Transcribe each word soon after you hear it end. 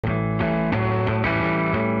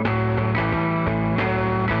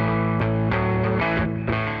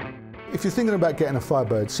If you're thinking about getting a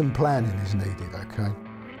Firebird, some planning is needed, okay?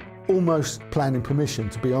 Almost planning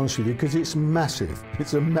permission, to be honest with you, because it's massive.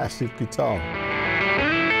 It's a massive guitar.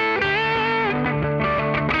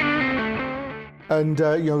 And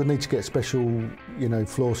you'll need to get special,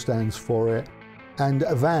 floor stands for it, and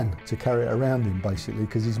a van to carry it around in, basically,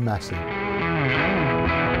 because it's massive.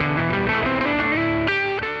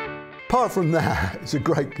 Apart from that, it's a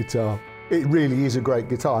great guitar. It really is a great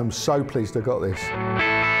guitar. I'm so pleased I got this.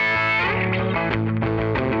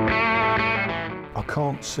 I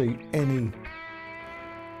can't see any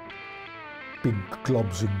big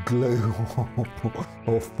globs of glue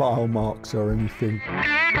or file marks or anything.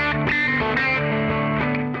 I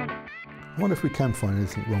wonder if we can find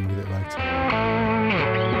anything wrong with it later.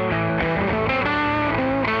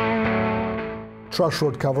 Truss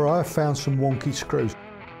rod cover, I have found some wonky screws.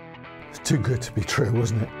 It's too good to be true,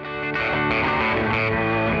 wasn't it?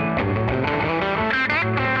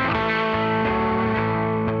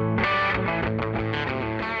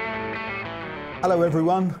 Hello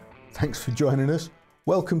everyone, thanks for joining us.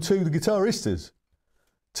 Welcome to the Guitaristas.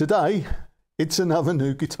 Today, it's another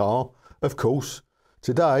new guitar, of course.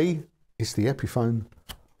 Today, it's the Epiphone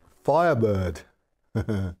Firebird.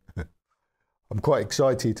 I'm quite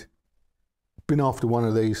excited. Been after one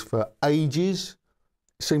of these for ages.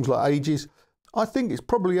 It seems like ages. I think it's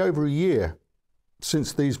probably over a year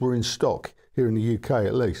since these were in stock, here in the UK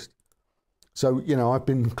at least. So, I've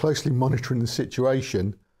been closely monitoring the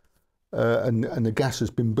situation and the gas has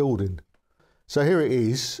been building. So here it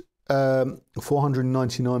is,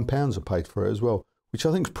 £499 I paid for it as well, which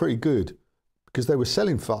I think is pretty good. Because they were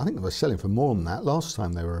selling for, I think they were selling for more than that last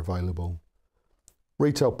time they were available.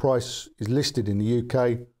 Retail price is listed in the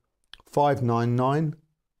UK, £599.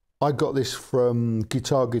 I got this from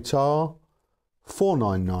Guitar,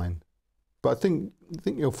 £499. But I think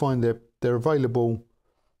you'll find they're available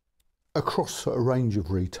across a range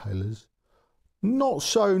of retailers. Not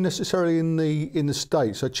so necessarily in the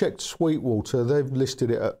States. I checked Sweetwater, they've listed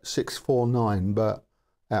it at $649, but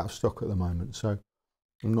out of stock at the moment. So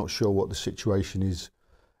I'm not sure what the situation is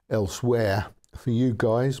elsewhere for you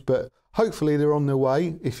guys, but hopefully they're on their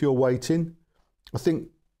way if you're waiting. I think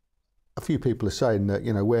a few people are saying that,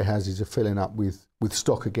 warehouses are filling up with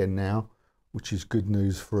stock again now, which is good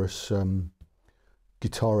news for us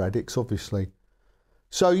guitar addicts, obviously.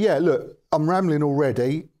 So yeah, look, I'm rambling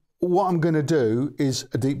already. What I'm going to do is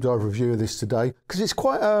a deep dive review of this today, because it's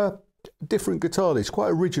quite a different guitar. It's quite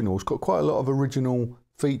original. It's got quite a lot of original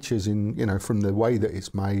features in, from the way that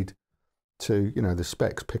it's made to, the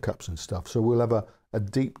specs, pickups and stuff. So we'll have a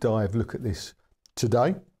deep dive look at this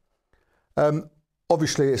today.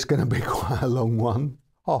 Obviously it's going to be quite a long one,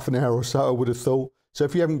 half an hour or so I would have thought. So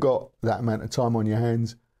if you haven't got that amount of time on your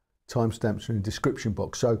hands, timestamps are in the description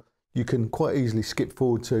box. So you can quite easily skip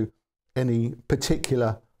forward to any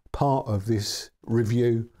particular part of this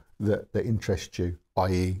review that interests you,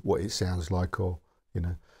 i.e. what it sounds like or,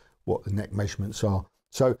 what the neck measurements are.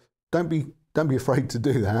 So don't be afraid to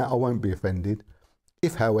do that. I won't be offended.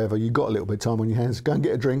 If, however, you've got a little bit of time on your hands, go and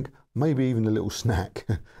get a drink, maybe even a little snack,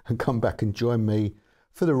 and come back and join me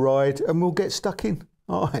for the ride, and we'll get stuck in.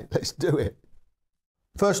 All right, let's do it.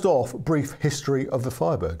 First off, brief history of the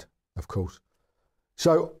Firebird, of course.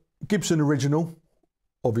 So, Gibson original,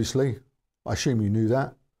 obviously. I assume you knew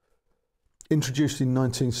that. Introduced in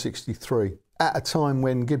 1963, at a time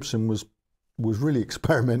when Gibson was really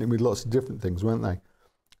experimenting with lots of different things, weren't they?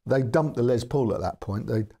 They dumped the Les Paul at that point.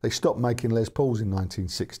 They stopped making Les Pauls in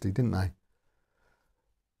 1960, didn't they?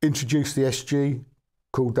 Introduced the SG,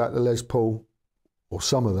 called that the Les Paul, or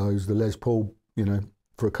some of those, the Les Paul,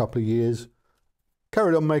 for a couple of years.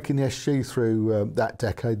 Carried on making the SG through that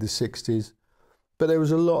decade, the 60s. But there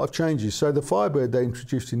was a lot of changes. So the Firebird they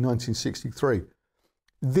introduced in 1963.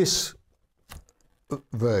 This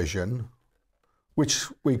version, which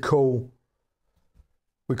we call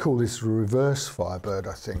this the reverse Firebird,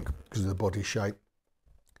 I think, because of the body shape.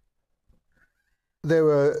 There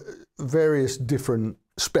were various different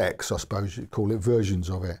specs, I suppose you'd call it, versions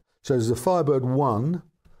of it. So there's the Firebird 1,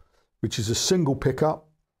 which is a single pickup,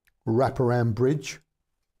 wraparound bridge.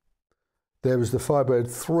 There was the Firebird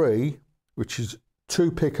 3, which is 2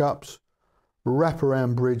 pickups,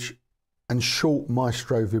 wraparound bridge, and short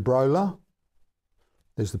maestro vibrola.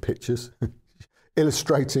 There's the pictures,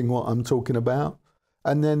 illustrating what I'm talking about.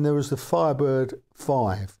 And then there was the Firebird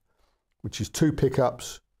 5, which is 2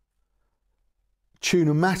 pickups,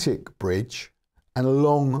 tune-o-matic bridge, and a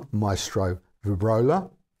long maestro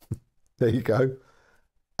vibrola. There you go.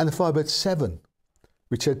 And the Firebird 7,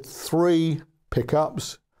 which had 3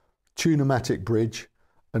 pickups, tune-o-matic bridge,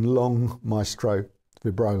 and long maestro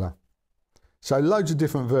vibrola. So loads of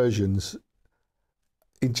different versions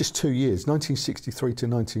in just 2 years, 1963 to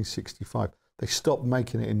 1965. They stopped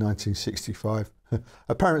making it in 1965.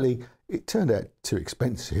 Apparently, it turned out too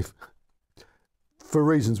expensive for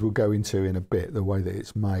reasons we'll go into in a bit, the way that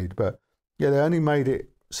it's made. But yeah, they only made it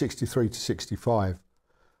 63 to 65.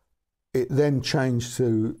 It then changed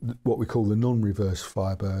to what we call the non-reverse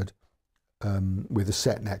Firebird with a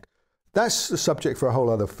set neck. That's the subject for a whole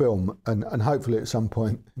other film, and hopefully at some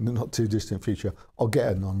point in the not too distant future, I'll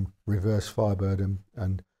get a non-reverse Firebird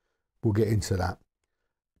and we'll get into that.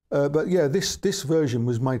 But yeah, this version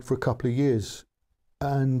was made for a couple of years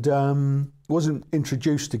and wasn't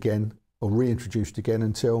introduced again or reintroduced again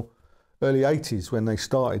until early 80s, when they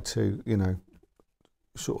started to, you know,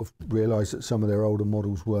 sort of realise that some of their older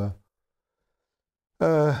models were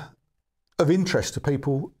of interest to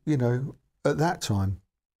people, you know, at that time.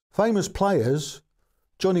 Famous players,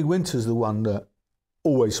 Johnny Winter's the one that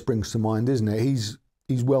always springs to mind, isn't it? He's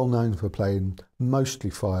well known for playing mostly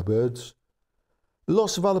Firebirds.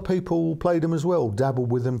 Lots of other people played them as well,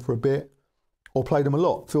 dabbled with them for a bit, or played them a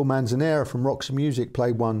lot. Phil Manzanera from Roxy Music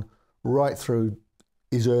played one right through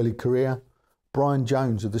his early career. Brian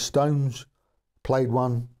Jones of the Stones played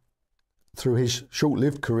one through his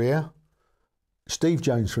short-lived career. Steve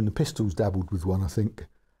Jones from the Pistols dabbled with one, I think,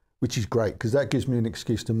 which is great because that gives me an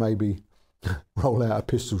excuse to maybe roll out a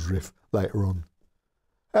Pistols riff later on.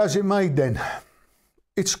 How's it made then?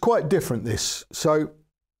 It's quite different, this. So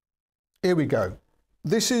here we go.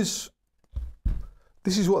 This is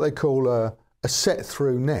what they call a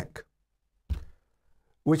set-through neck,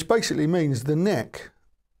 which basically means the neck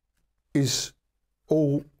is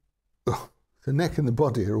all, the neck and the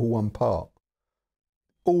body are all one part.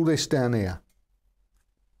 All this down here,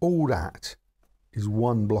 all that is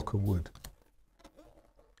one block of wood.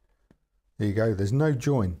 There you go, there's no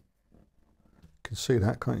join. You can see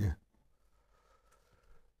that, can't you?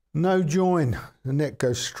 No join, the neck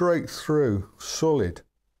goes straight through, solid.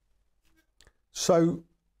 So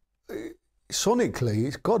sonically,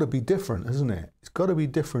 it's got to be different, hasn't it? It's got to be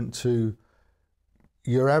different to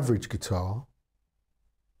your average guitar,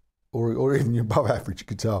 or even your above average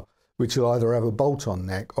guitar, which will either have a bolt-on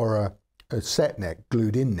neck or a set neck,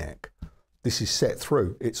 glued-in neck. This is set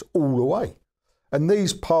through, it's all the way. And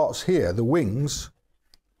these parts here, the wings,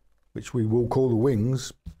 which we will call the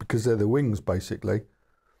wings because they're the wings basically,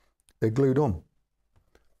 they're glued on.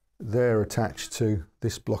 They're attached to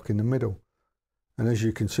this block in the middle. And as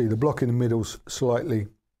you can see, the block in the middle's slightly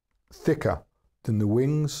thicker than the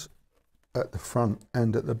wings at the front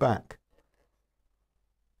and at the back.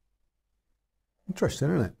 Interesting,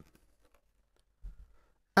 isn't it?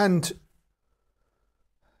 And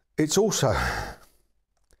it's also,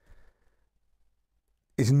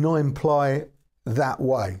 it's 9-ply that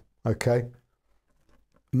way, okay?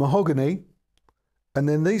 Mahogany, and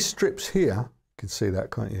then these strips here, you can see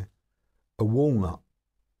that, can't you? A walnut.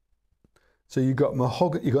 So you've got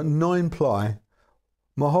mahogany, you've got 9-ply,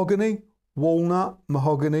 mahogany, walnut,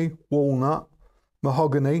 mahogany, walnut,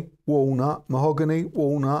 mahogany, walnut, mahogany,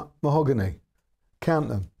 walnut, mahogany. Count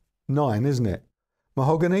them, 9, isn't it?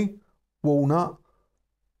 Mahogany, walnut,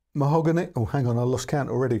 mahogany, oh hang on, I lost count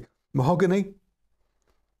already. Mahogany,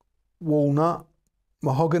 walnut,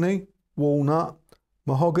 mahogany, walnut,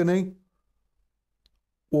 mahogany,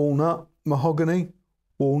 walnut, mahogany,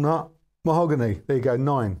 walnut, mahogany. There you go,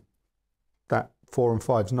 9. That 4 and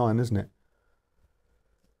 5's 9, isn't it?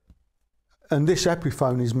 And this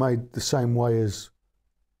Epiphone is made the same way as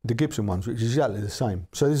the Gibson ones, which is exactly the same.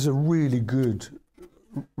 So this is a really good,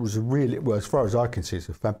 well, as far as I can see, it's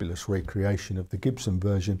a fabulous recreation of the Gibson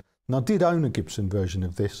version. And I did own a Gibson version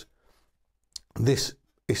of this. This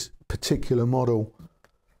particular model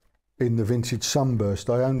in the vintage Sunburst.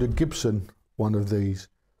 I owned a Gibson one of these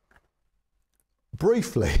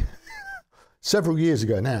briefly. Several years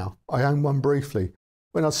ago now, I owned one briefly.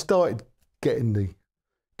 When I started getting the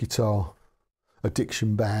guitar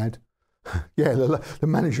addiction bad, yeah, the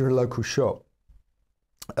manager of a local shop,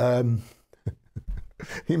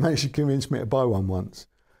 he managed to convince me to buy one once.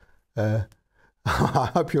 I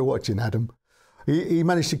hope you're watching, Adam. He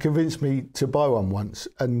managed to convince me to buy one once,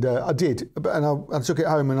 and I did. And I took it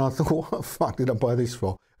home and I thought, what the fuck did I buy this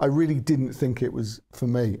for? I really didn't think it was for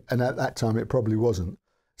me, and at that time it probably wasn't.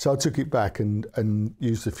 So I took it back and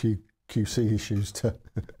used a few QC issues to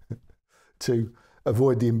to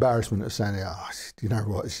avoid the embarrassment of saying, oh, you know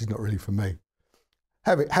what, this is not really for me.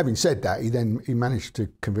 Having said that, he managed to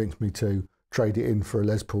convince me to trade it in for a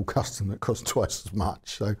Les Paul Custom that cost twice as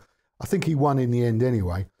much. So I think he won in the end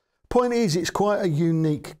anyway. Point is, it's quite a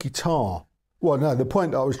unique guitar. Well, no, the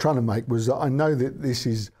point I was trying to make was that I know that this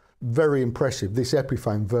is very impressive, this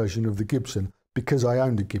Epiphone version of the Gibson, because I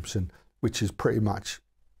owned a Gibson, which is pretty much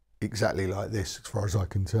exactly like this, as far as I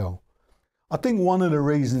can tell. I think one of the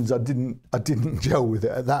reasons I didn't gel with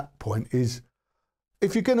it at that point is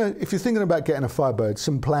if you're thinking about getting a Firebird,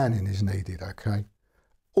 some planning is needed, okay?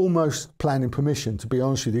 Almost planning permission, to be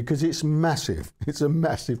honest with you, because it's massive. It's a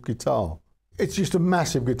massive guitar. It's just a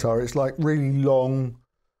massive guitar. It's like really long.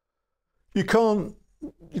 You can't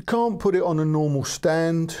put it on a normal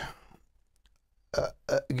stand.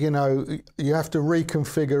 You know, you have to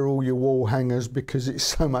reconfigure all your wall hangers because it's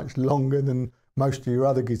so much longer than most of your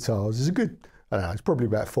other guitars. It's a good, I don't know, it's probably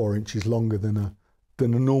about 4 inches longer than a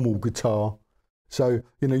normal guitar. So,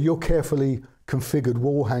 you know, your carefully configured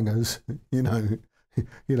wall hangers, you know,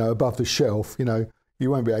 above the shelf, you know,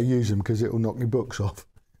 you won't be able to use them because it will knock your books off.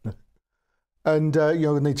 And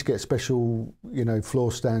you'll need to get special, you know,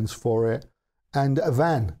 floor stands for it and a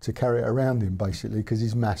van to carry it around in, basically, because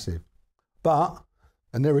it's massive. But,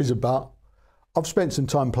 and there is a but, I've spent some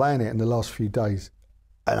time playing it in the last few days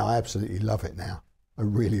and I absolutely love it now. I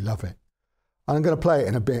really love it. And I'm going to play it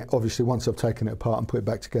in a bit, obviously, once I've taken it apart and put it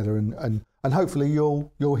back together, and hopefully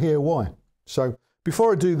you'll hear why. So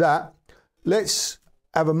before I do that, let's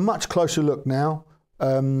have a much closer look now.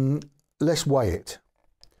 Let's weigh it.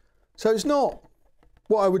 So it's not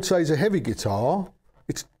what I would say is a heavy guitar.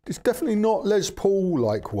 It's definitely not Les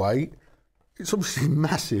Paul-like weight. It's obviously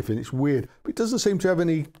massive and it's weird, but it doesn't seem to have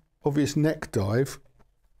any obvious neck dive.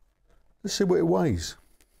 Let's see what it weighs.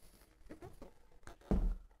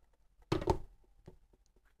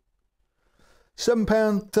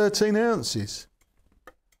 £7, 13 ounces,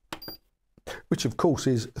 which of course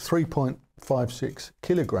is 3.56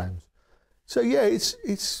 kilograms. So yeah,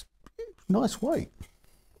 it's nice weight.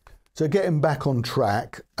 So getting back on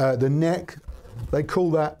track, the neck, they call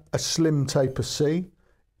that a slim taper C.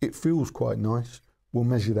 It feels quite nice. We'll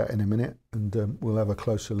measure that in a minute and we'll have a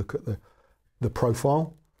closer look at the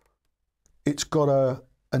profile. It's got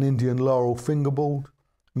an Indian laurel fingerboard,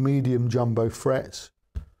 medium jumbo frets,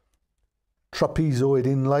 trapezoid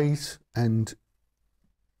inlays and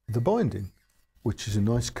the binding, which is a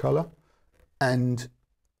nice colour. And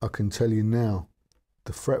I can tell you now,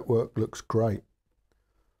 the fretwork looks great.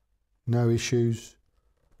 No issues.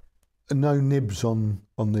 No nibs on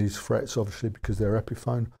these frets, obviously, because they're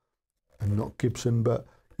Epiphone and not Gibson, but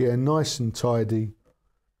yeah, nice and tidy.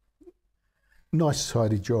 Nice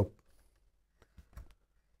tidy job.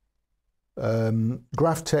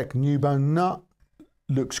 Graphtec new bone nut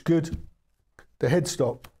looks good. The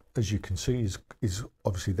headstock, as you can see, is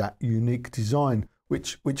obviously that unique design,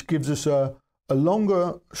 which gives us a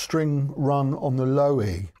longer string run on the low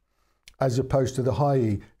E as opposed to the high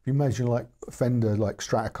E. If you imagine like Fender, like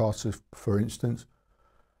Stratocaster, for instance,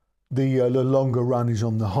 the longer run is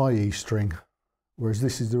on the high E string, whereas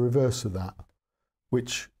this is the reverse of that,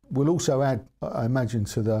 which will also add, I imagine,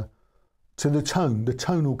 to the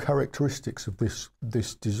tonal characteristics of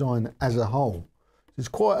this design as a whole. There's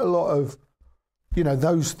quite a lot of, you know,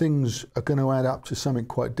 those things are going to add up to something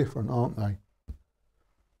quite different, aren't they?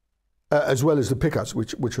 As well as the pickups,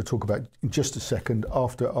 which I'll talk about in just a second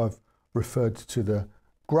after I've referred to the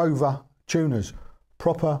Grover tuners.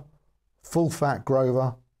 Proper, full-fat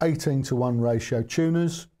Grover, 18:1 ratio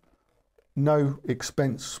tuners. No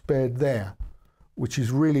expense spared there, which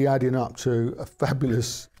is really adding up to a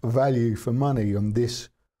fabulous value for money on this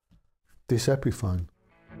Epiphone.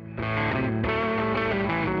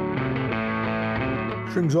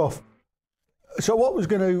 Strings off. So what was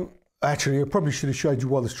going to, actually I probably should have showed you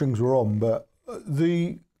while the strings were on, but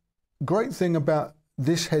the great thing about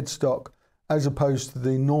this headstock as opposed to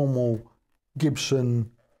the normal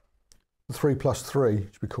Gibson 3+3,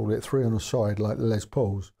 which we call it, 3 on a side like the Les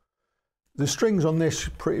Pauls, the strings on this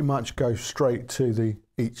pretty much go straight to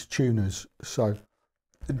each tuners, so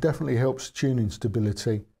it definitely helps tuning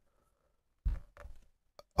stability.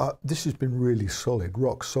 This has been really solid,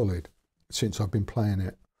 rock solid, since I've been playing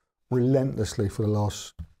it relentlessly for the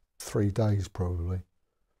last 3 days probably.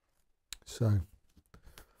 So,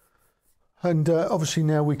 and obviously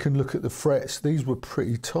now we can look at the frets. These were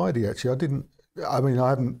pretty tidy actually.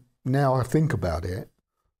 Now I think about it,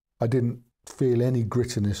 I didn't feel any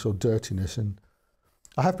grittiness or dirtiness, and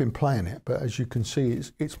I have been playing it, but as you can see,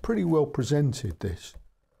 it's pretty well presented, this.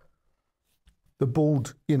 The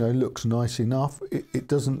board, you know, looks nice enough. It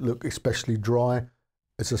doesn't look especially dry.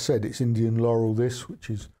 As I said, it's Indian laurel, this, which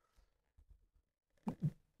is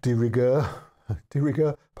de rigueur,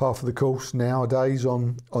 par for the course nowadays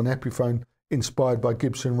on Epiphone, inspired by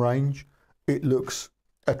Gibson range. It looks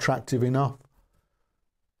attractive enough.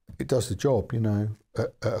 It does the job, you know,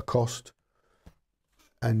 at a cost.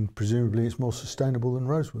 and presumably it's more sustainable than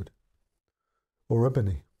rosewood or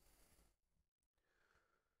ebony.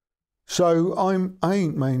 So I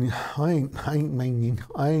ain't moaning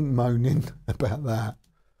about that.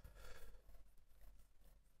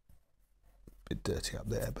 Bit dirty up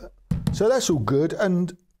there, but so that's all good,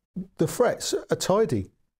 and the frets are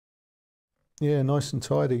tidy. Yeah, nice and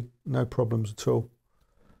tidy, no problems at all.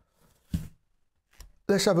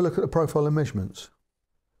 Let's have a look at the profile and measurements.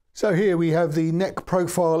 So here we have the neck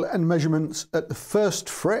profile and measurements at the 1st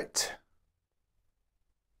fret.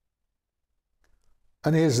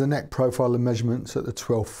 And here's the neck profile and measurements at the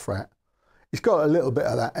 12th fret. It's got a little bit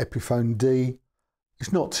of that Epiphone D.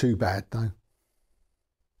 It's not too bad though.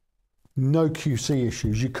 No QC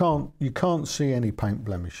issues. You can't see any paint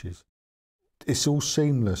blemishes. It's all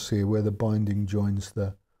seamless here where the binding joins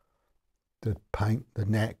the paint, the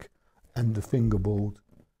neck and the fingerboard.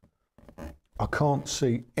 I can't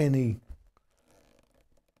see any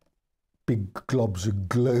big globs of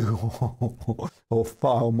glue or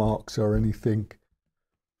file marks or anything.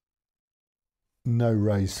 No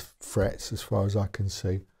raised frets as far as I can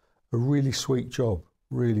see. A really sweet job,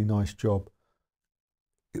 really nice job.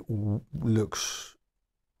 It doesn't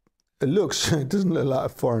look like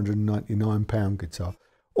a £499 guitar.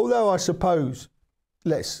 Although I suppose,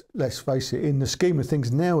 let's face it, in the scheme of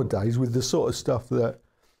things nowadays, with the sort of stuff that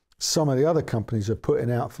some of the other companies are putting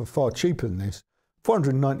out for far cheaper than this,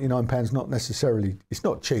 £499 not necessarily, it's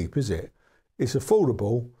not cheap, is it? It's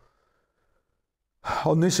affordable.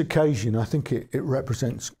 On this occasion, I think it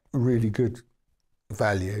represents really good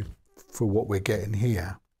value for what we're getting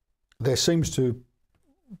here. There seems to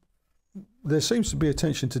be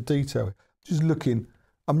attention to detail. Just looking,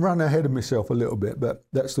 I'm running ahead of myself a little bit, but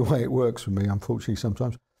that's the way it works for me, unfortunately,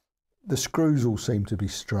 sometimes. The screws all seem to be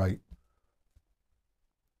straight.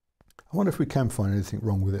 I wonder if we can find anything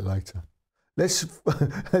wrong with it later. Let's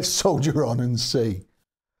soldier on and see.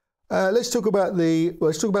 Let's talk about the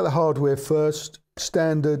hardware first.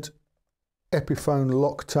 Standard Epiphone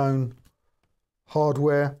lock tone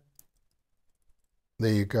hardware.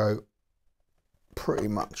 There you go. Pretty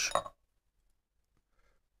much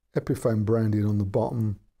Epiphone branding on the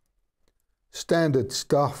bottom. Standard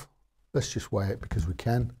stuff. Let's just weigh it because we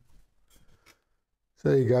can. So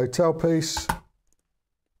there you go. Tailpiece,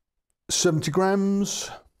 70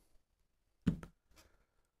 grams.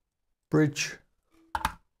 Bridge,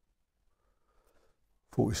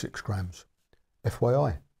 46 grams.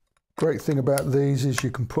 FYI. Great thing about these is you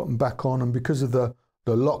can put them back on, and because of the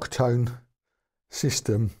lock tone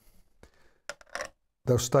system,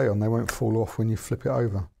 they'll stay on. They won't fall off when you flip it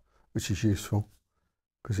over, which is useful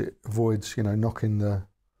because it avoids, you know, knocking the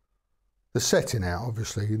setting out,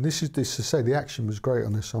 obviously. And this to say the action was great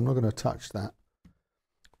on this, so I'm not going to touch that.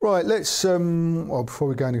 Right, let's well, before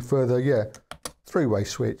we go any further, yeah, 3-way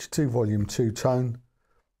switch, 2 volume, 2 tone,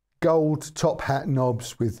 gold top hat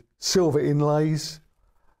knobs with silver inlays,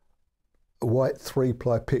 a white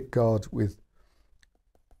 3-ply pickguard with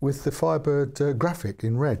the Firebird graphic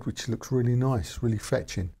in red, which looks really nice, really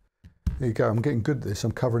fetching. There you go, I'm getting good at this,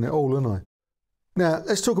 I'm covering it all, aren't I? Now,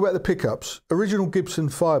 let's talk about the pickups. Original Gibson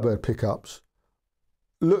Firebird pickups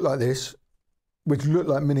look like this, which look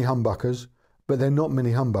like mini humbuckers, but they're not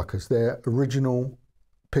mini humbuckers. They're original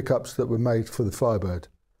pickups that were made for the Firebird.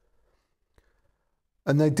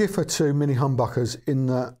 And they differ to mini humbuckers in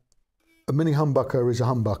that a mini humbucker is a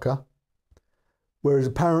humbucker, whereas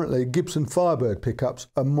apparently Gibson Firebird pickups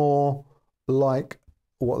are more like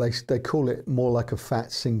what they call it, more like a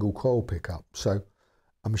fat single coil pickup. So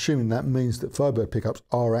I'm assuming that means that Firebird pickups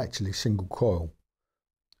are actually single coil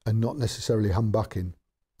and not necessarily humbucking.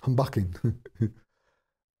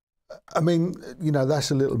 I mean, you know,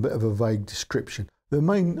 that's a little bit of a vague description. The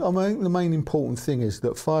main important thing is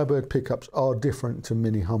that Firebird pickups are different to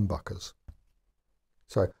mini humbuckers.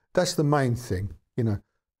 So that's the main thing, you know.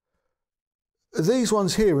 These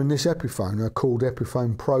ones here in this Epiphone are called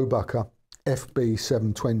Epiphone ProBucker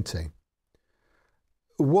FB720.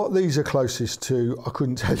 What these are closest to, I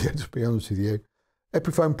couldn't tell you, to be honest with you.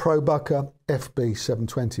 Epiphone ProBucker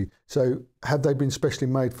FB720. So have they been specially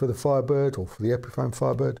made for the Firebird or for the Epiphone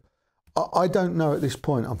Firebird? I don't know at this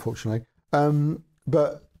point, unfortunately.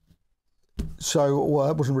 But so, well,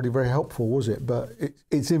 that wasn't really very helpful, was it? But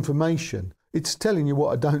it's information. It's telling you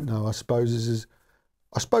what I don't know, I suppose.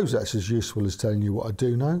 I suppose that's as useful as telling you what I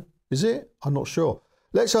do know. Is it? I'm not sure.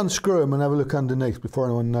 Let's unscrew them and have a look underneath before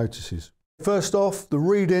anyone notices. First off, the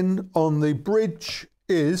reading on the bridge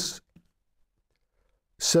is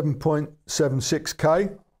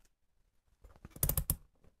 7.76K,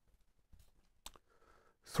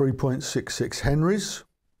 3.66 Henrys,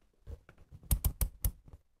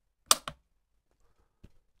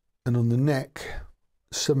 And on the neck,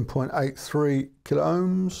 7.83 kilo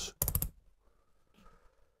ohms,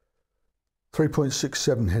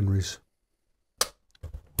 3.67 Henrys.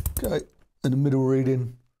 Okay, and the middle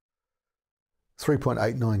reading,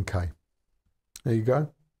 3.89K. There you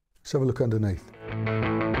go. Let's have a look underneath.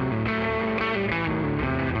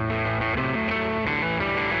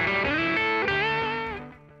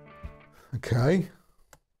 Okay,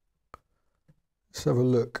 let's have a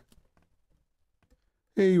look.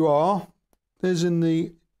 Here you are. There's in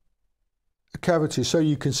the cavity, so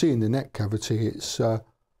you can see in the neck cavity it's all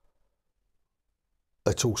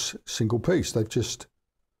single piece. They've just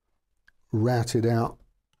routed out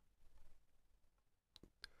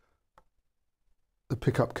the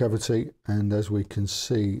pickup cavity, and as we can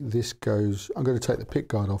see, this goes. I'm going to take the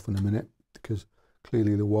pickguard off in a minute because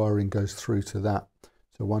clearly the wiring goes through to that.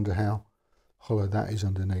 So I wonder how hollow that is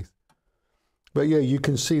underneath. But yeah, you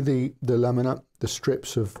can see the laminate, the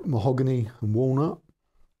strips of mahogany and walnut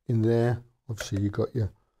in there. Obviously you've got your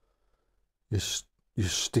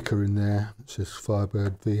sticker in there. It says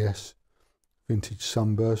Firebird VS Vintage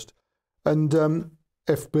Sunburst. And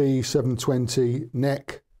FB 720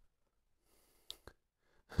 neck.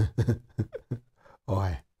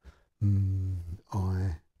 Well,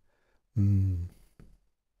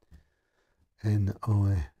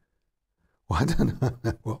 I don't know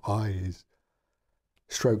what I is.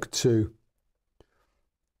 Stroke 2.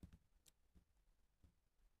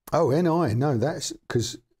 Oh, NI. No, that's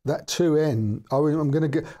because that 2N.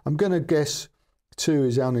 I'm gonna guess 2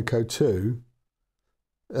 is Alnico 2.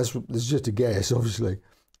 That's just a guess, obviously.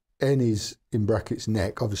 N is in brackets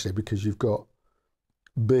neck, obviously, because you've got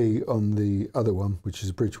B on the other one, which is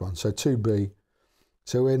a bridge one. So 2B.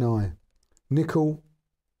 So NI. Nickel.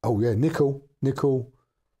 Oh yeah, nickel.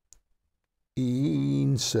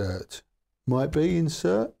 Insert. Might be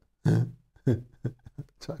insert. Don't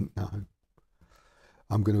know.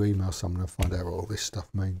 I'm going to email someone and find out what all this stuff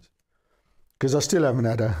means, because I still haven't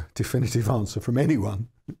had a definitive answer from anyone.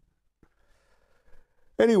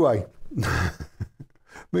 Anyway,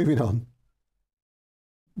 moving on.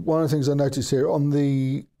 One of the things I noticed here on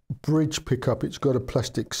the bridge pickup, it's got a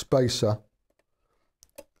plastic spacer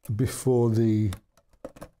before the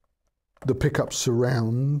pickup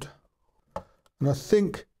surround, and I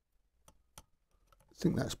think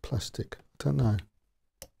that's plastic. I don't know.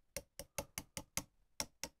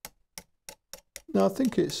 No, I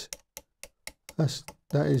think that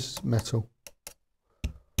is metal.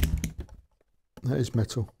 That is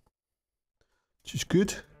metal, which is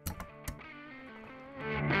good.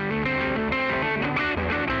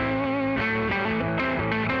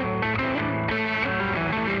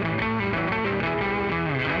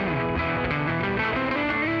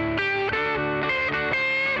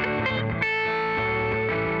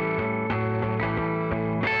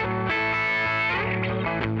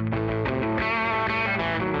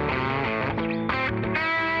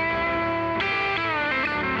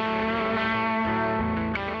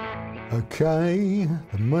 Okay,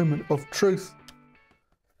 the moment of truth.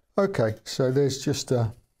 Okay, so there's just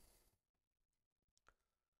a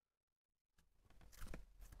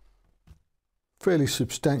fairly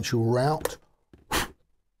substantial route.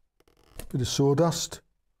 Bit of sawdust.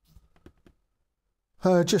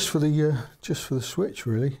 Just for the switch,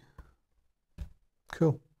 really.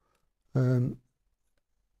 Cool.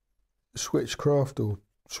 Switchcraft or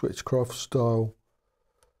switchcraft style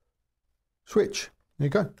switch. There you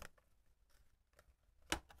go.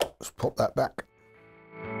 Let's pop that back.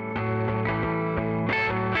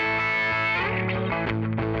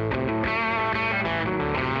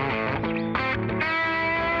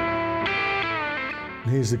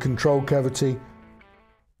 Here's the control cavity.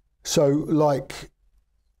 So, like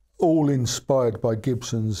all inspired by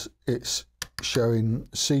Gibsons, it's showing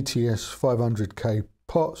CTS 500K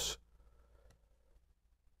pots,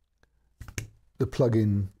 the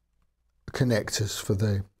plug-in connectors for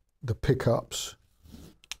the pickups,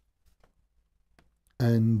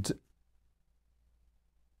 and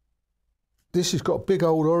this has got big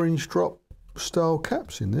old orange drop style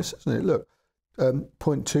caps in this, hasn't it? Look,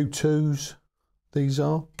 0.22s these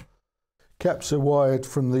are. Caps are wired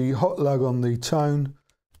from the hot lug on the tone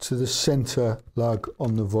to the center lug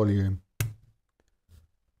on the volume.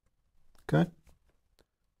 Okay,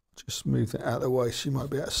 just move that out of the way so you might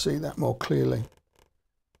be able to see that more clearly.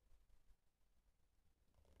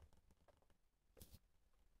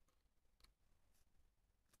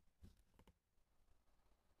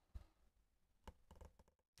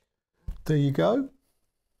 There you go.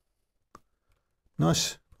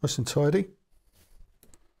 Nice and tidy.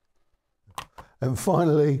 And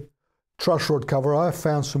finally, truss rod cover. I have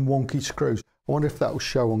found some wonky screws. I wonder if that will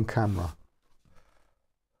show on camera.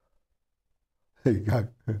 There you go.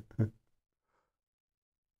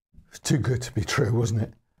 It's too good to be true, wasn't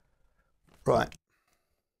it? Right.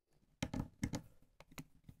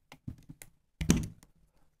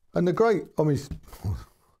 And the great, I mean,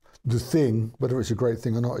 the thing, whether it's a great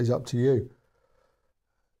thing or not, is up to you.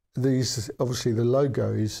 These, obviously the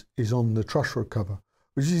logo is on the truss rod cover,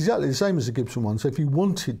 which is exactly the same as the Gibson one. So if you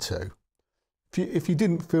wanted to, if you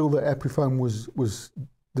didn't feel that Epiphone was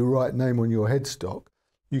the right name on your headstock,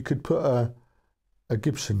 you could put a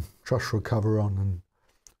Gibson truss rod cover on and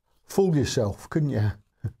fool yourself, couldn't you?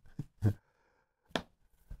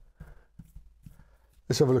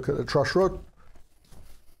 Let's have a look at the truss rod.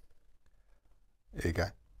 There you go.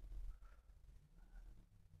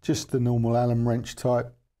 Just the normal Allen wrench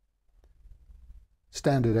type.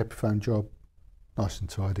 Standard Epiphone job. Nice and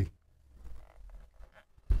tidy.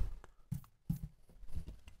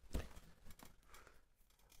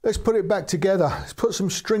 Let's put it back together. Let's put some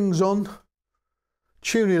strings on,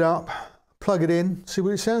 tune it up, plug it in, see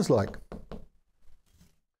what it sounds like.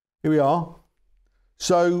 Here we are.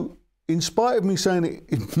 So, in spite of me saying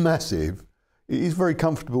it's massive, it is very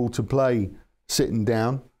comfortable to play sitting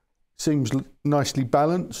down. Seems nicely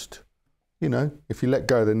balanced. You know, if you let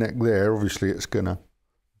go of the neck there, obviously it's gonna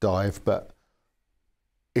dive, but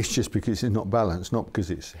it's just because it's not balanced, not because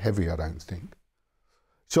it's heavy, I don't think.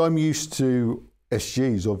 So I'm used to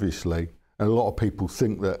SGs, obviously, and a lot of people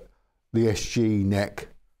think that the SG neck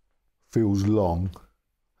feels long.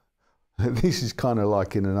 This is kind of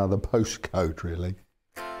like in another postcode, really,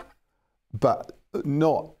 but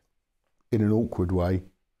not in an awkward way.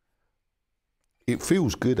 It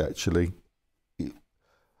feels good, actually.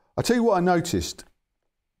 I tell you what I noticed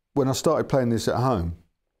when I started playing this at home,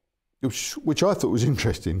 which I thought was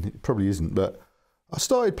interesting. It probably isn't, but I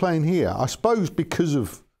started playing here, I suppose because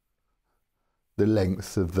of the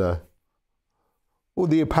length of or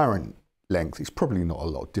the apparent length. It's probably not a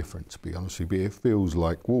lot different, to be honest with you, but it feels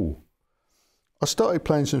like, whoa. I started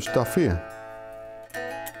playing some stuff here.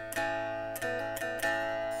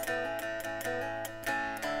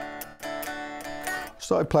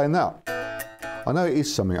 Started playing that. I know it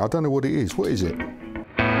is something, I don't know what it is. What is it?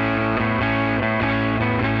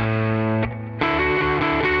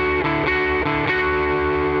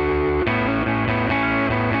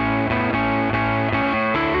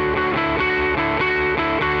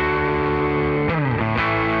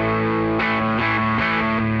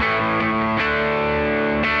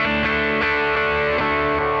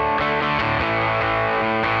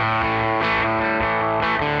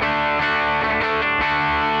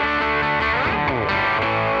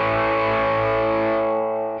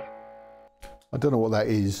 I don't know what that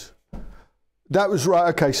is. That was right,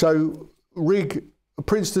 okay, so rig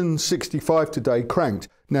Princeton 65 today, cranked.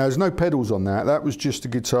 Now there's no pedals on that, that was just a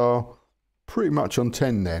guitar pretty much on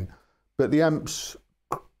 10 then, but the amp's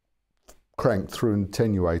cranked through an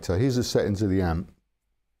attenuator. Here's the settings of the amp.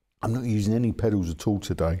 I'm not using any pedals at all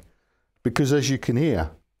today, because as you can hear,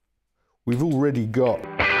 we've already got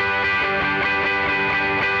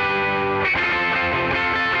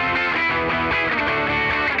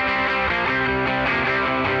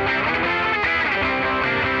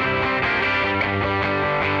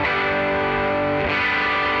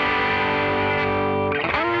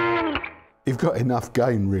you've got enough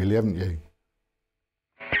gain, really, haven't you?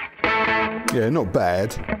 Yeah, not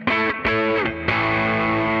bad.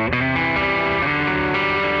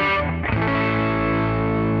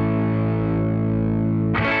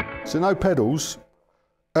 So no pedals,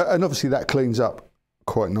 and obviously that cleans up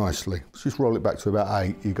quite nicely. Let's just roll it back to about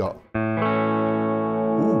 8. You got,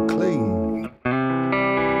 ooh, clean.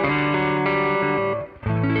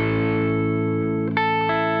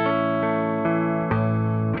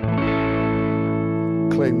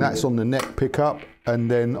 That's on the neck pickup, and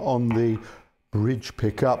then on the bridge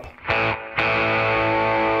pickup,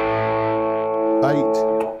 8.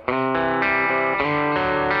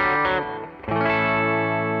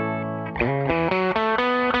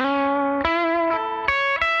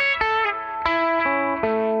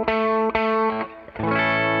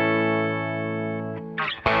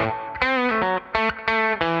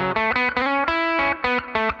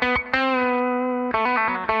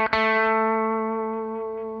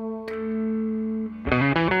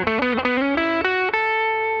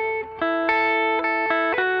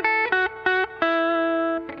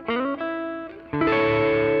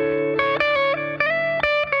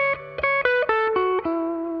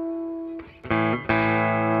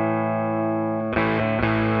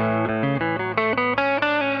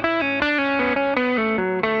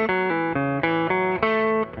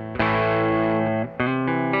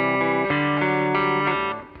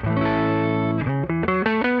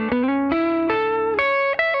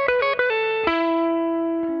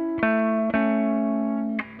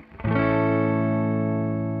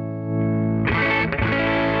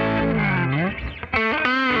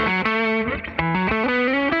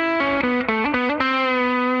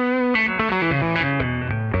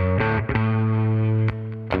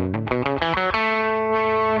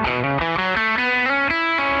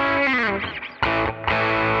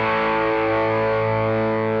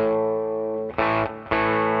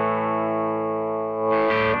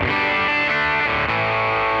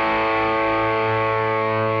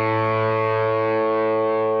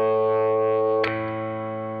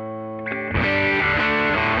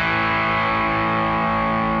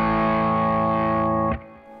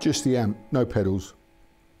 just the amp, no pedals.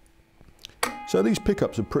 So these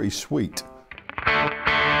pickups are pretty sweet.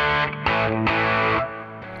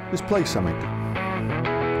 Let's play something.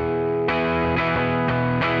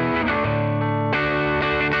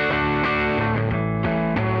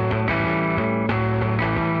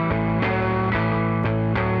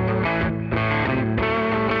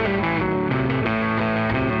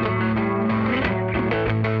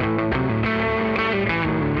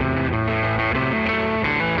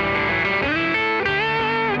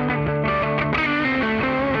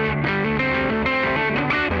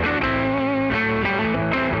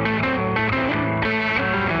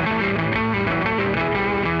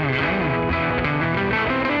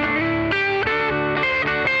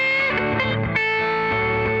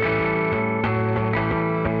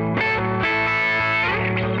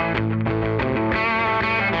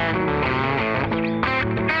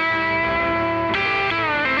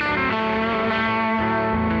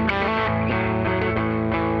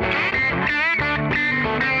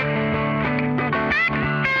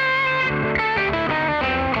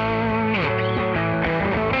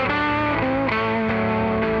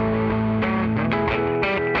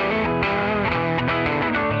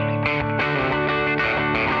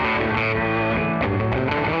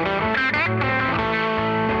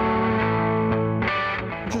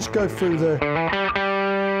 Just go through the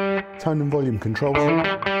tone and volume controls.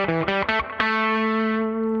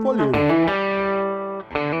 Volume.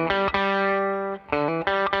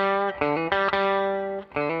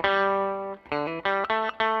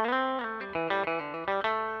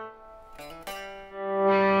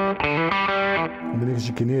 And then as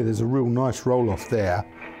you can hear, there's a real nice roll off there.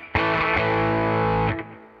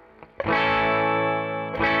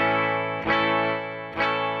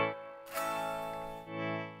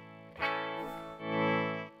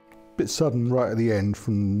 Bit sudden right at the end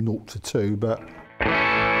from 0 to 2, but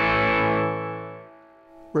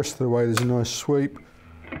rest of the way there's a nice sweep.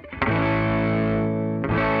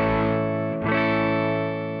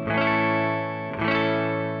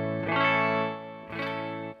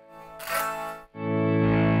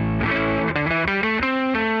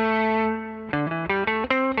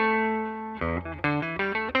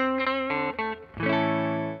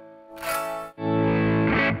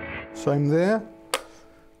 Same there.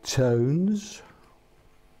 Tones.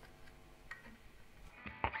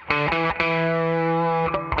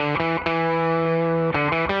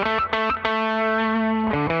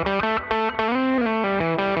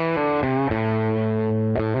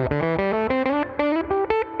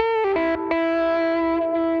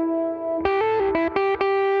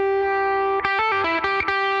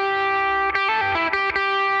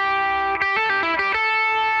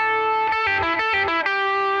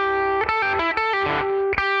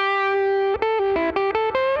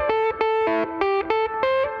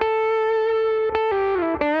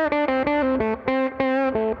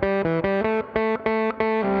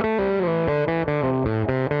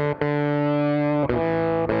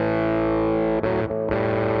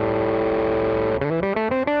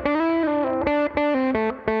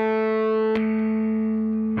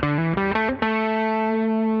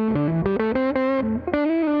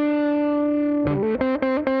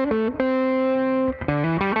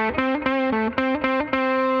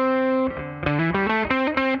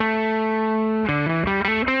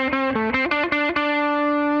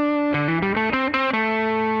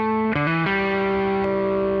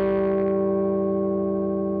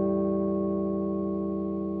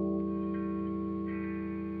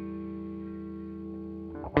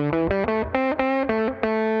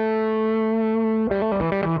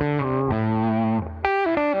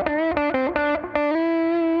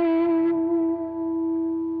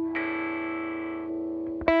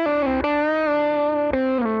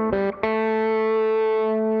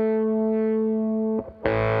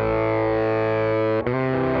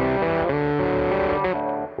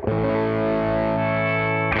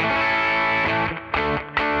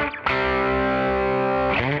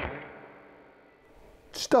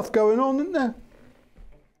 Stuff going on, isn't there?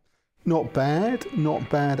 Not bad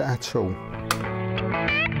at all.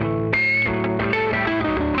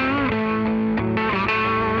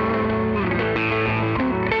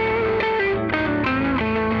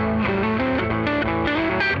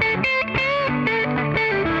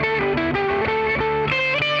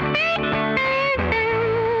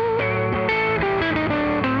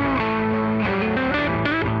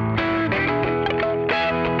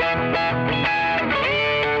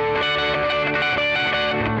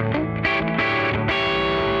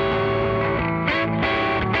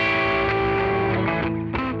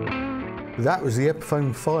 That was the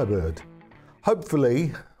Epiphone Firebird.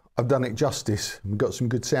 Hopefully I've done it justice and got some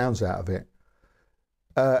good sounds out of it.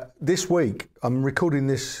 This week, I'm recording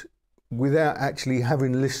this without actually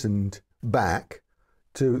having listened back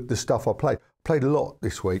to the stuff I played. Played a lot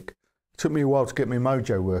this week. It took me a while to get my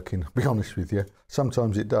mojo working, I'll be honest with you.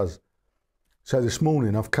 Sometimes it does. So this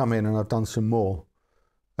morning I've come in and I've done some more.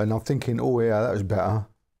 And I'm thinking, oh yeah, that was better.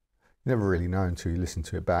 You never really know until you listen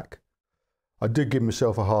to it back. I do give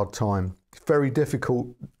myself a hard time. It's very difficult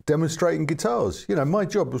demonstrating guitars. You know, my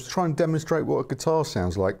job was to try and demonstrate what a guitar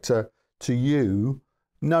sounds like to you,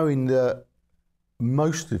 knowing that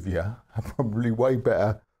most of you are probably way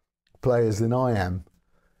better players than I am.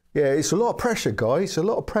 Yeah, it's a lot of pressure, guys, a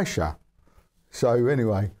lot of pressure. So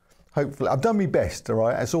anyway, hopefully, I've done my best, all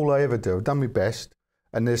right? That's all I ever do. I've done my best.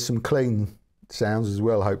 And there's some clean sounds as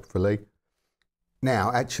well, hopefully.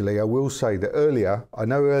 Now, actually, I will say that earlier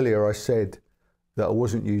I said that I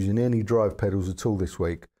wasn't using any drive pedals at all this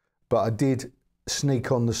week, but I did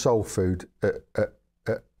sneak on the soul food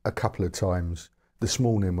a couple of times this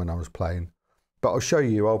morning when I was playing. But I'll show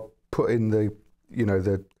you, I'll put in the, you know,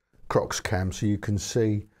 the Crocs cam so you can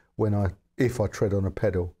see when if I tread on a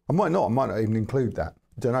pedal. I might not even include that.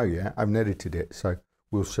 Don't know yet, I haven't edited it, so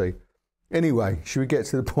we'll see. Anyway, should we get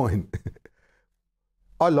to the point?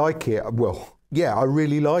 I like it, well, yeah, I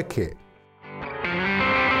really like it.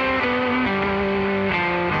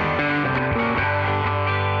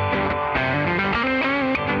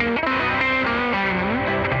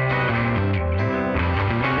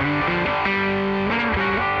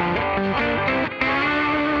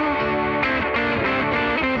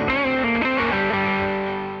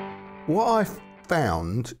 What I've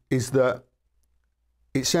found is that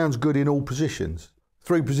it sounds good in all positions.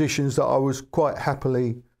 3 positions that I was quite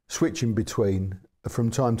happily switching between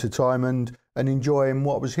from time to time and enjoying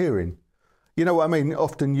what I was hearing. You know what I mean?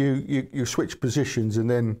 Often you switch positions and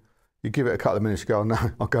then you give it a couple of minutes, go, oh,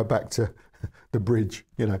 no, I'll go back to the bridge.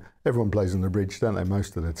 You know, everyone plays on the bridge, don't they,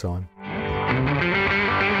 most of the time.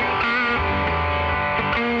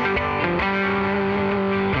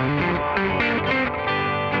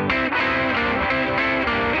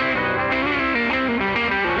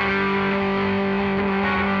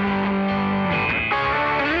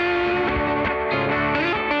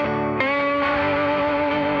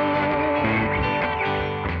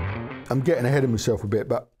 I'm getting ahead of myself a bit,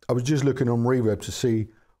 but I was just looking on Reverb to see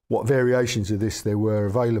what variations of this there were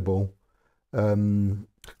available.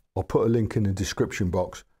 I'll put a link in the description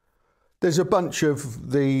box. There's a bunch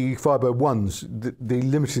of the Firebird ones, the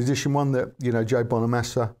limited edition one that, you know, Joe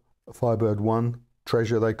Bonamassa, Firebird 1,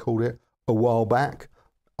 Treasure they called it, a while back.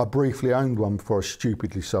 I briefly owned one before I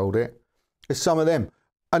stupidly sold it. There's some of them.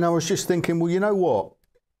 And I was just thinking, well, you know what?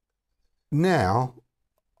 Now,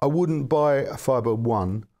 I wouldn't buy a Firebird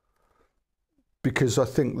 1 because I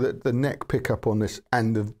think that the neck pickup on this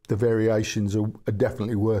and the variations are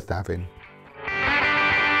definitely worth having.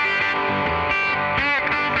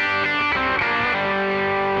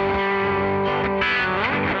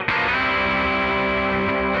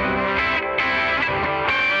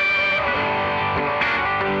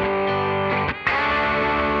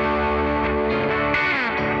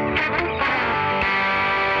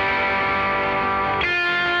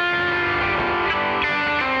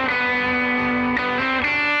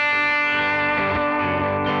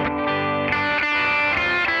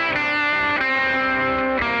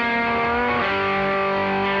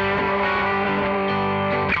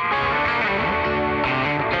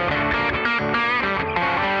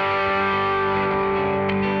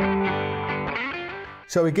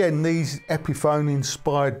 So again, these Epiphone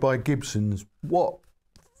inspired by Gibsons, what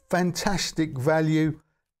fantastic value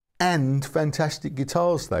and fantastic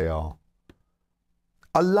guitars they are.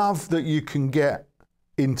 I love that you can get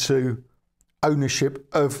into ownership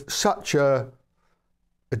of such a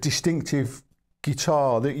distinctive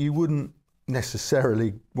guitar that you wouldn't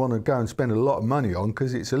necessarily want to go and spend a lot of money on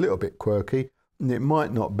because it's a little bit quirky and it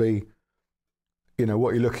might not be, you know,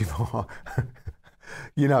 what you're looking for.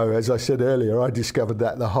 You know, as I said earlier, I discovered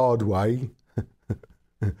that the hard way.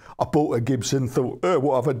 I bought a Gibson, thought, oh,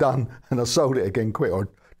 what have I done? And I sold it again quick, or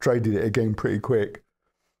traded it again pretty quick.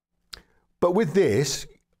 But with this,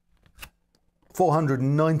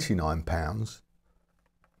 £499,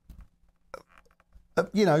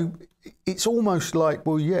 you know, it's almost like,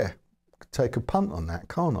 well, yeah, take a punt on that,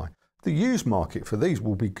 can't I? The used market for these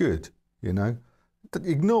will be good, you know.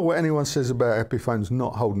 Ignore what anyone says about Epiphones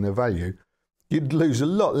not holding their value. You'd lose a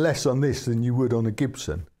lot less on this than you would on a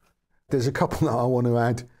Gibson. There's a couple that I want to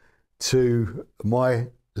add to my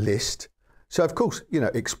list. So of course, you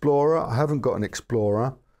know, Explorer, I haven't got an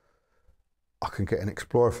Explorer. I can get an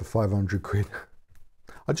Explorer for 500 quid.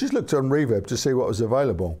 I just looked on Reverb to see what was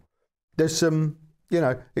available. There's some, you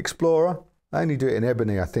know, Explorer. I only do it in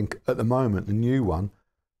ebony, I think, at the moment, the new one.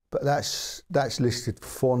 But that's listed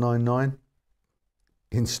for $499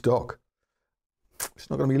 in stock. It's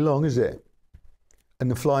not going to be long, is it?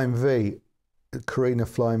 And the Flying V, the Carina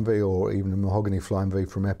Flying V, or even the Mahogany Flying V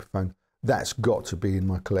from Epiphone, that's got to be in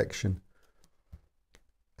my collection.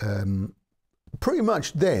 Pretty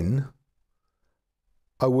much then,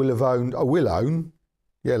 I will own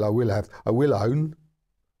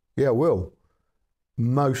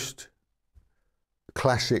most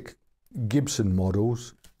classic Gibson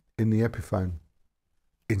models in the Epiphone,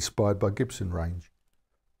 inspired by Gibson range,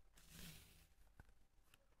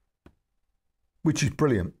 which is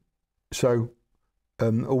brilliant. So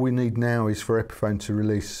all we need now is for Epiphone to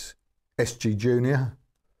release SG Junior,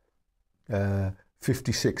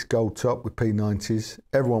 56 gold top with P90s.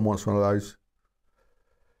 Everyone wants one of those.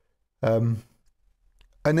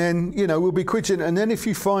 And then, you know, we'll be quitting. And then if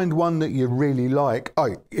you find one that you really like,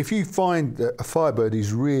 if you find that a Firebird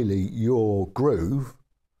is really your groove,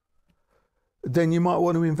 then you might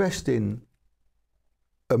want to invest in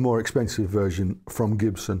a more expensive version from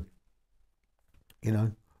Gibson, you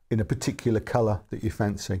know, in a particular colour that you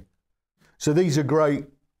fancy. So these are great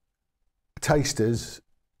tasters,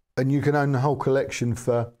 and you can own the whole collection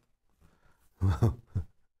for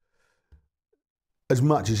as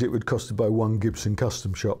much as it would cost to buy one Gibson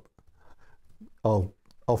custom shop. I'll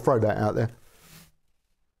throw that out there.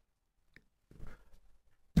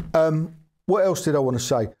 What else did I want to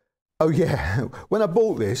say? Oh yeah, when I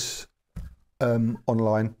bought this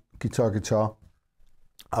online, guitar,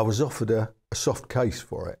 I was offered a soft case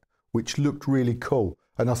for it, which looked really cool.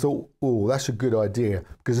 And I thought, oh, that's a good idea,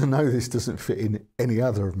 because I know this doesn't fit in any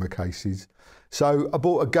other of my cases. So I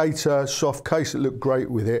bought a Gator soft case that looked great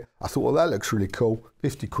with it. I thought, well, that looks really cool,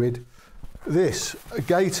 50 quid. This, a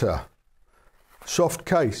Gator soft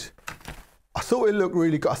case. I thought it looked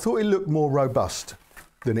really good. I thought it looked more robust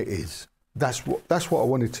than it is. That's what I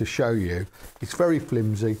wanted to show you. It's very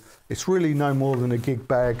flimsy. It's really no more than a gig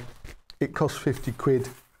bag. It costs 50 quid.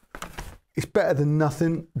 It's better than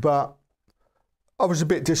nothing, but I was a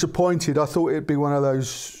bit disappointed. I thought it'd be one of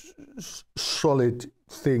those solid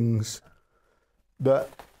things, but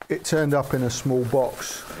it turned up in a small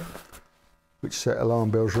box, which set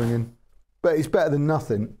alarm bells ringing. But it's better than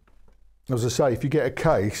nothing. As I say, if you get a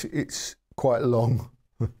case, it's quite long,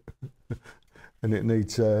 and it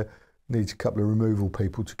needs a couple of removal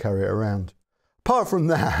people to carry it around. Apart from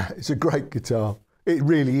that, it's a great guitar. It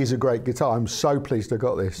really is a great guitar. I'm so pleased I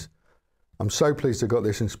got this. I'm so pleased I got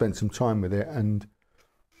this and spent some time with it. And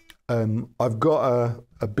I've got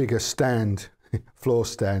a bigger stand, floor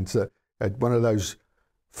stand, so one of those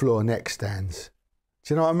floor neck stands.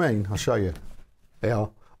 Do you know what I mean? I'll show you. Yeah,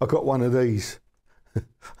 I got one of these.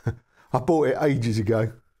 I bought it ages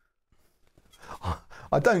ago.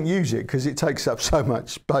 I don't use it because it takes up so much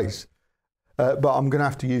space. But I'm going to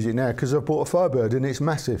have to use it now because I bought a Firebird and it's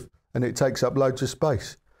massive and it takes up loads of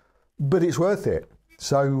space. But it's worth it.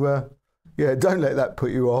 So, yeah, don't let that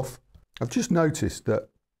put you off. I've just noticed that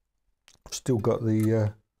I've still got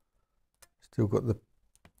the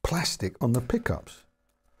plastic on the pickups.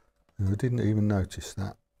 I didn't even notice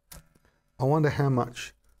that. I wonder how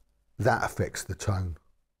much that affects the tone.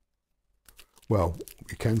 Well,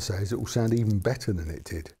 what you can say is it will sound even better than it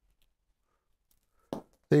did.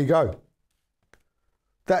 There you go.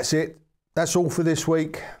 That's it. That's all for this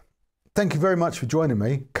week. Thank you very much for joining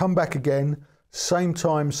me. Come back again, same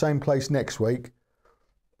time, same place next week,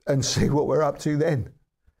 and see what we're up to then.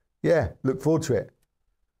 Yeah, look forward to it.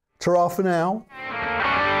 Ta-ra for now.